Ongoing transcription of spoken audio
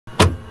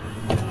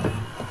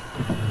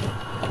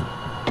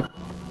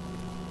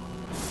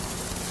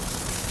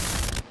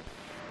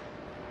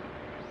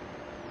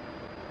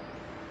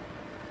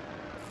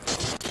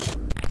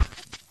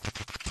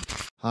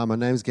Hi, my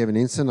name is Gavin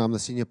Enslin. I'm the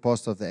senior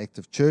pastor of the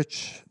Active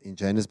Church in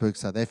Johannesburg,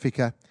 South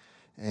Africa.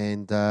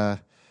 And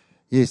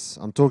yes,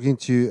 I'm talking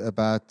to you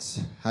about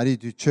how do you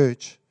do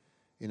church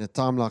in a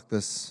time like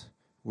this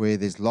where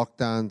there's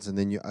lockdowns and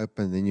then you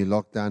open, then you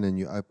lock down and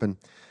you open.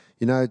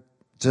 You know,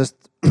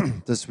 just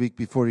this week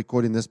before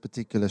recording this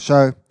particular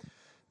show,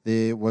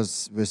 there were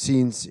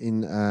scenes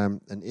in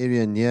an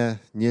area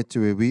near to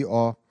where we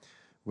are,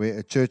 where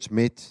a church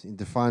met in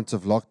defiance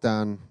of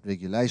lockdown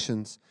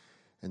regulations.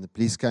 And the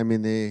police came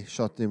in there,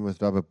 shot them with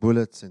rubber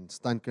bullets and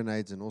stun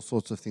grenades and all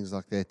sorts of things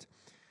like that.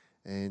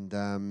 And,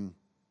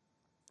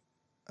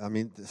 I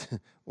mean,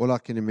 all I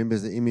can remember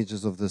is the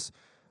images of this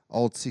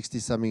old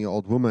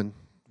 60-something-year-old woman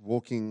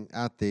walking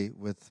out there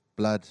with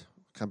blood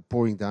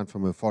pouring down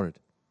from her forehead.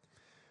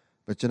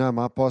 But, you know,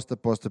 my pastor,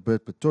 Pastor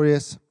Bert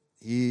Pretorius,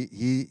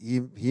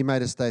 he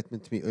made a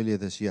statement to me earlier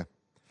this year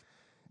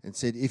and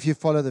said, if you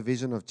follow the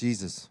vision of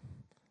Jesus,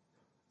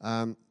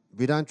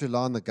 we don't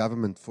rely on the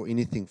government for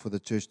anything for the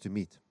church to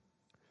meet.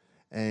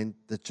 And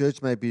the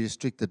church may be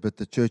restricted, but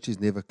the church is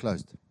never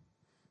closed.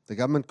 The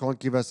government can't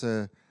give us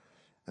a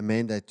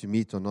mandate to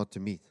meet or not to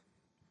meet.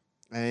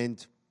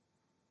 And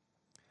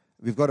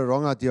we've got a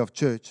wrong idea of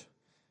church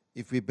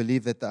if we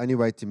believe that the only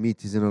way to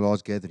meet is in a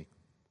large gathering.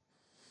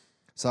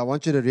 So I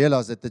want you to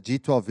realize that the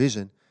G12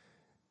 vision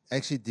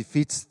actually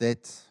defeats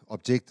that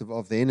objective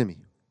of the enemy,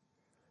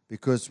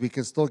 because we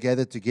can still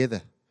gather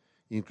together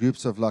in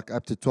groups of like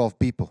up to 12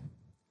 people.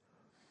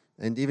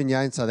 And even here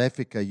in South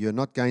Africa, you're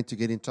not going to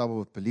get in trouble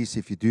with police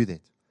if you do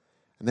that.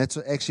 And that's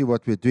actually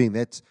what we're doing.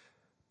 That's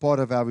part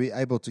of how we're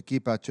able to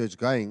keep our church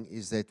going,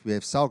 is that we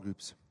have cell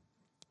groups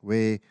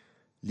where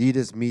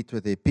leaders meet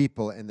with their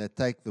people and they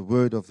take the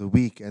word of the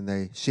week and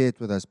they share it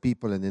with those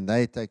people, and then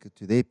they take it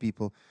to their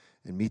people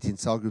and meet in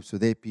cell groups with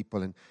their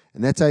people. And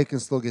that's how you can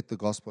still get the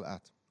gospel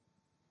out.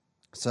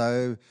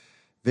 So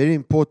very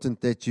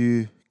important that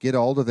you get a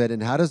hold of that.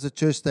 And how does the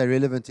church stay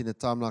relevant in a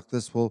time like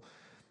this? Well,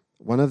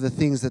 one of the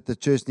things that the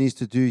church needs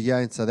to do here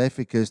in South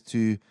Africa is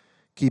to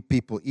keep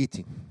people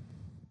eating.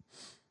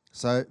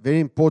 So very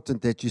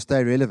important that you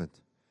stay relevant.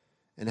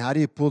 And how do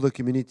you pull the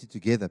community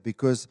together?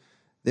 Because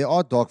there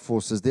are dark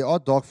forces. There are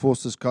dark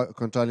forces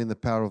controlling the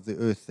power of the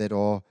earth that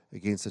are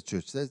against the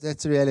church.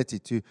 That's a reality.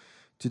 To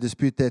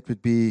dispute that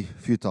would be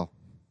futile.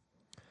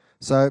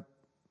 So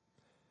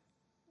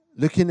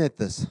looking at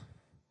this,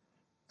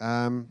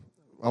 I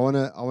want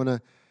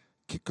to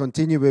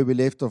continue where we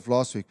left off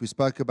last week. We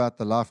spoke about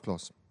the life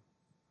class.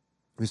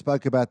 We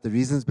spoke about the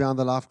reasons behind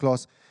the life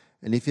class.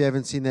 And if you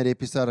haven't seen that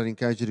episode, I'd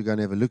encourage you to go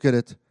and have a look at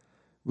it.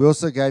 We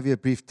also gave you a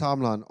brief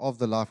timeline of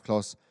the life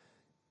class.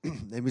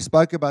 And we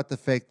spoke about the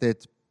fact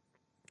that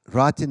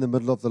right in the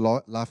middle of the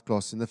life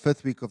class, in the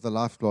 5th week of the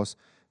life class,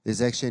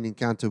 there's actually an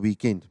encounter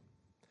weekend.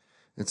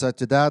 And so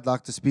today I'd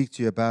like to speak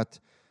to you about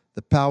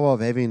the power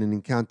of having an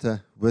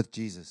encounter with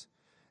Jesus.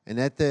 And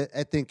at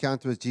the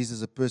encounter with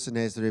Jesus, a person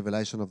has the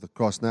revelation of the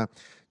cross. Now,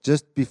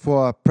 just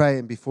before I pray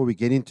and before we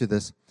get into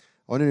this,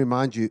 I want to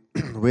remind you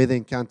where the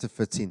encounter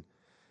fits in.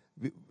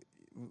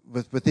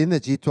 Within the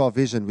G12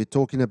 vision, we're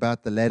talking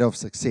about the ladder of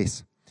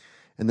success.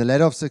 And the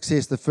ladder of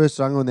success, the first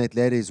rung on that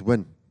ladder is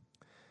win.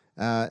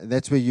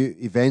 That's where you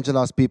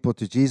evangelize people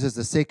to Jesus.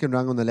 The second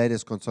rung on the ladder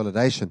is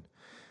consolidation.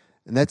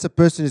 And that's a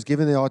person who's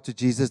given their heart to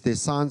Jesus.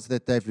 There's signs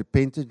that they've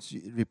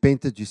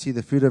repented. You see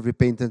the fruit of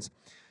repentance.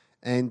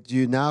 And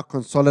you now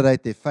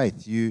consolidate their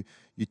faith. You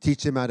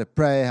teach them how to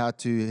pray, how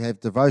to have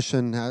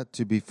devotion, how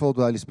to be filled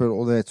with the Holy Spirit,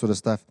 all that sort of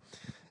stuff.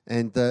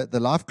 And the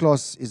life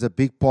class is a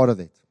big part of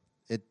that.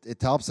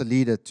 It helps a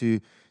leader to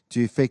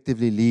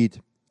effectively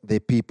lead their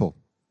people.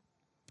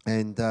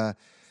 And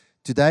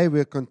today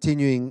we're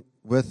continuing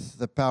with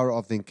the power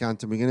of the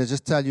encounter. We're going to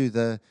just tell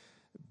you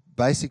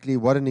basically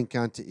what an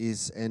encounter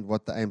is and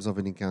what the aims of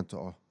an encounter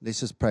are. Let's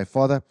just pray.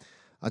 Father,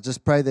 I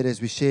just pray that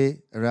as we share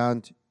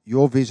around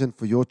your vision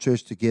for your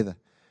church together,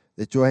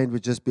 that your hand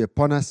would just be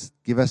upon us,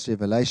 give us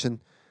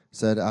revelation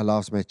so that our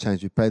lives may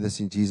change. We pray this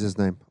in Jesus'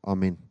 name.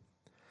 Amen.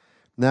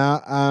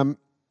 Now,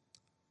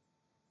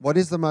 what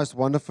is the most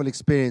wonderful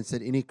experience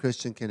that any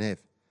Christian can have?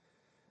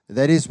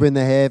 That is when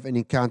they have an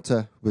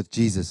encounter with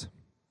Jesus.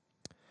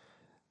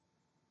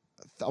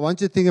 I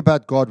want you to think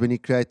about God when He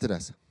created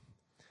us.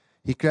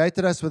 He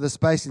created us with a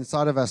space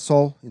inside of our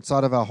soul,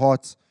 inside of our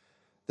hearts,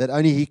 that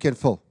only He can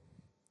fill.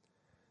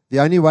 The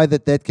only way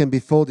that can be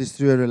filled is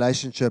through a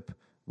relationship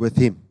with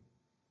Him.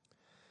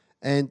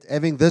 And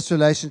having this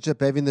relationship,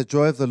 having the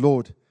joy of the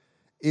Lord,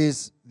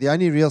 is the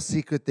only real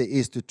secret there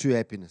is to true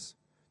happiness,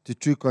 to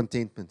true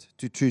contentment,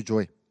 to true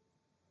joy.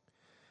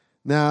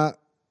 Now,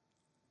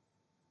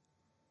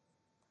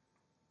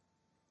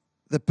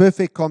 the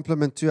perfect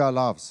complement to our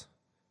lives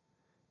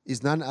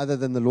is none other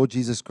than the Lord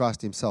Jesus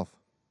Christ Himself.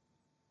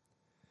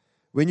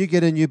 When you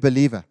get a new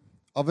believer,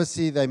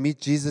 obviously they meet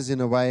Jesus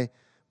in a way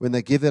when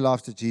they give their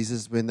life to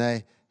Jesus, when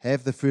they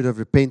have the fruit of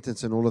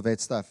repentance and all of that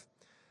stuff.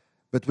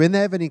 But when they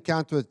have an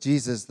encounter with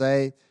Jesus,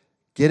 they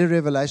get a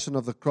revelation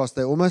of the cross.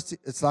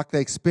 It's like they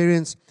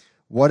experience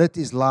what it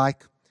was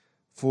like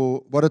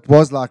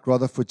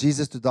for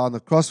Jesus to die on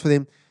the cross for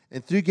them.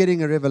 And through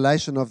getting a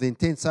revelation of the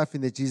intense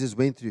suffering that Jesus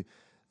went through,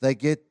 they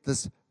get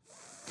this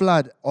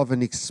flood of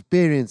an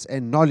experience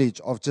and knowledge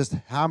of just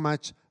how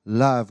much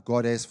love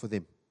God has for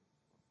them.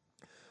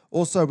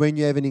 Also, when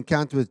you have an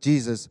encounter with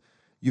Jesus,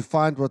 you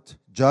find what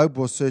Job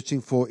was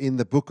searching for in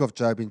the book of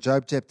Job. In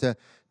Job chapter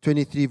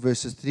 23,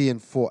 verses 3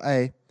 and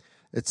 4a,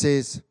 it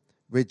says,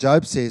 where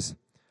Job says,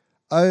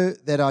 "Oh,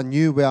 that I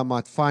knew where I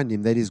might find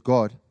him," that is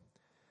God,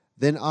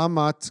 "then I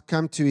might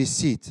come to his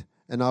seat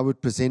and I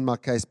would present my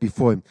case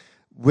before him."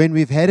 When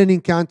we've had an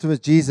encounter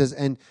with Jesus,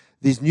 and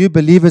these new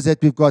believers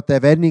that we've got,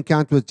 they've had an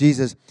encounter with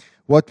Jesus,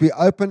 what we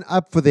open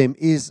up for them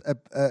is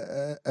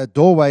a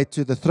doorway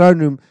to the throne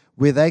room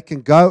where they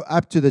can go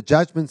up to the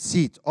judgment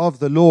seat of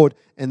the Lord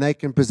and they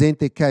can present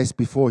their case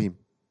before him.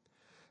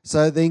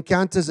 So the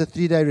encounter is a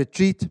 3-day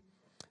retreat,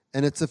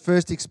 and it's the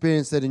first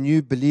experience that a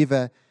new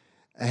believer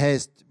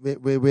has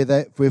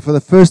where for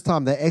the first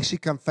time they actually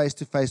come face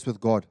to face with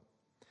God,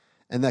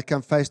 and they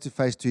come face to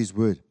face to his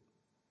word.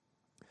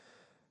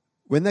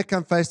 When they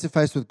come face to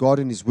face with God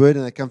and his word,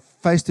 and they come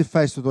face to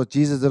face with what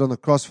Jesus did on the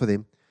cross for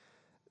them,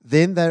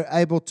 then they're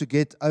able to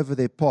get over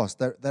their past.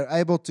 They're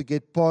able to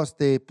get past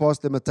their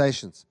past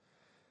limitations.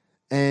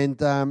 And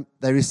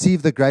they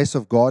receive the grace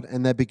of God,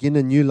 and they begin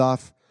a new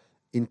life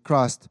in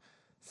Christ,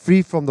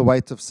 free from the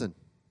weight of sin.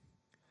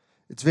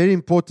 It's very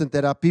important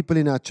that our people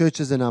in our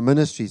churches and our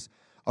ministries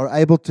are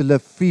able to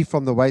live free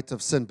from the weight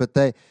of sin, but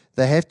they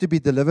have to be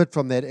delivered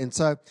from that. And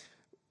so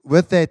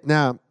with that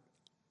now,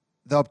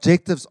 the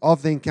objectives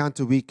of the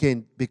Encounter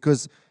Weekend,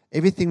 because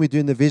everything we do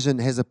in the vision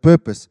has a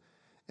purpose.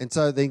 And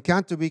so the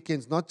Encounter Weekend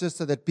is not just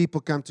so that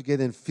people come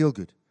together and feel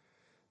good.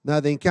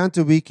 No, the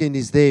Encounter Weekend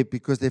is there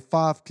because there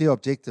are 5 clear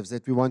objectives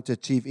that we want to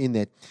achieve in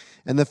that.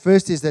 And the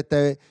first is that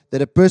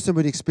a person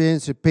would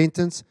experience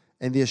repentance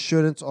and the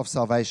assurance of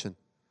salvation.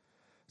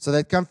 So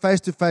they'd come face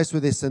to face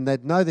with their sin.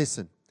 They'd know their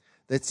sin.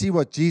 They'd see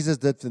what Jesus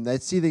did for them.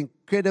 They'd see the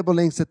incredible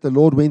lengths that the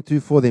Lord went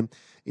through for them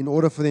in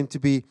order for them to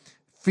be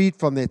freed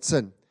from that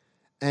sin.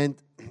 And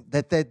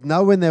that they'd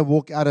know when they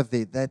walk out of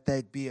there, that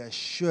they'd be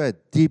assured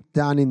deep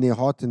down in their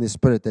heart and their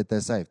spirit that they're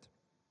saved.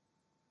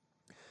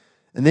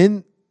 And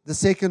then the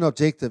second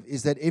objective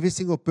is that every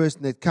single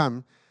person that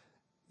come,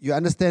 you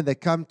understand they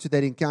come to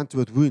that encounter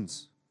with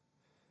wounds.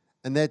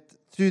 And that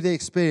through their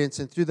experience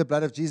and through the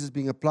blood of Jesus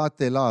being applied to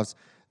their lives,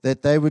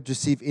 that they would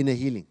receive inner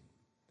healing.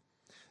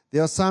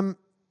 There are some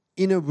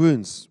inner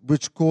wounds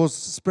which cause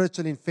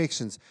spiritual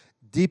infections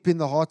deep in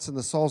the hearts and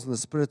the souls and the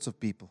spirits of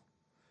people.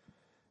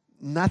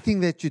 Nothing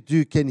that you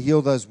do can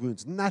heal those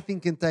wounds. Nothing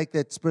can take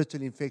that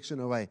spiritual infection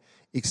away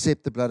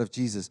except the blood of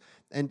Jesus.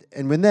 And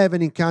when they have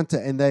an encounter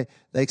and they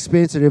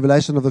experience a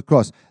revelation of the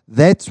cross,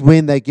 that's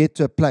when they get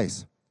to a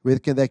place where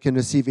they can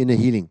receive inner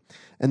healing.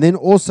 And then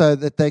also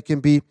that they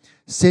can be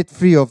set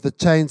free of the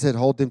chains that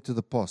hold them to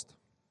the past.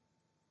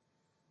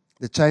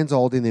 The chains are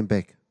holding them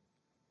back.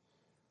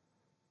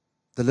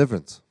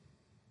 Deliverance.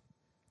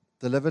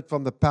 Delivered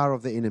from the power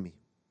of the enemy.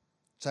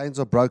 Chains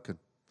are broken.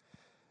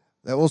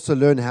 They also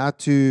learn how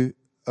to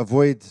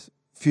avoid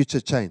future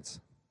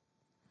chains.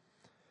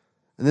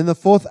 And then the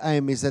fourth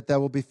aim is that they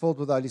will be filled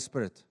with the Holy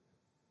Spirit.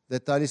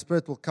 That the Holy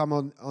Spirit will come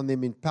on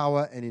them in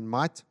power and in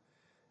might.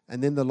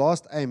 And then the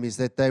last aim is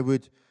that they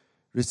would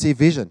receive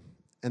vision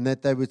and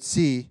that they would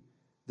see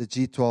the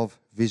G12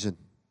 vision.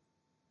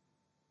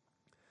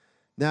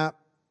 Now,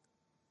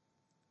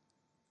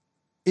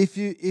 if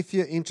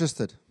you're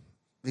interested,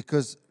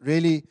 because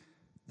really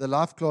the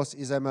life class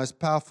is a most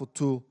powerful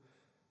tool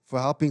for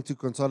helping to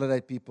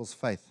consolidate people's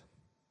faith,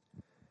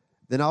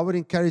 then I would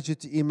encourage you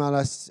to email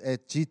us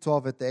at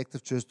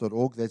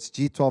g12@theactivechurch.org. That's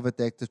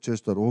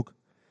g12@theactivechurch.org,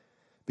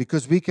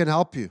 because we can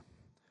help you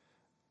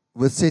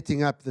with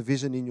setting up the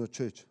vision in your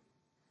church.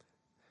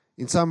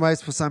 In some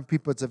ways, for some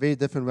people, it's a very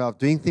different way of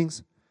doing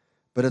things,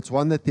 but it's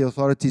one that the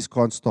authorities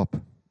can't stop.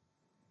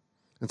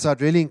 And so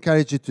I'd really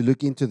encourage you to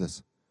look into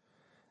this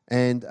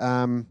and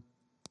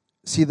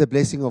see the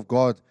blessing of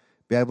God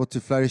be able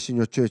to flourish in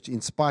your church in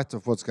spite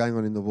of what's going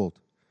on in the world.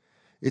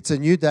 It's a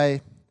new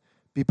day.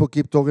 People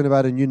keep talking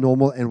about a new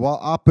normal. And while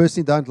I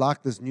personally don't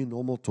like this new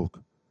normal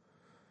talk,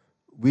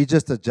 we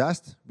just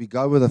adjust, we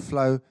go with the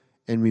flow,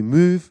 and we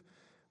move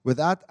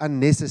without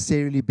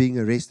unnecessarily being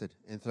arrested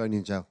and thrown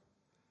in jail.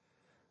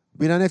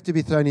 We don't have to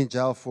be thrown in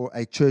jail for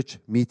a church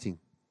meeting.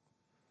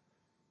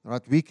 All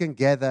right? We can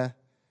gather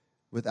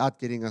without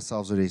getting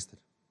ourselves arrested.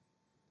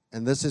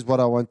 And this is what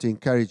I want to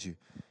encourage you.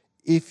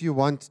 If you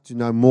want to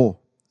know more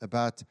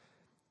about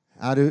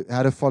how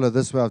to follow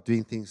this way of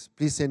doing things,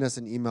 please send us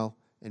an email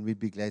and we'd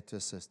be glad to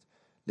assist.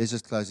 Let's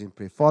just close in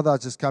prayer. Father, I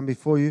just come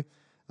before you.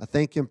 I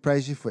thank you and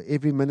praise you for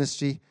every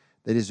ministry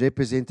that is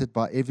represented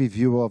by every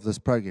viewer of this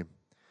program.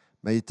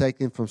 May you take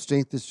them from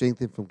strength to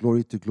strength and from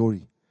glory to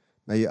glory.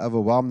 May you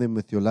overwhelm them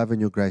with your love and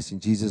your grace. In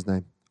Jesus'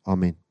 name,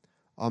 amen.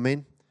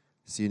 Amen.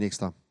 See you next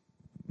time.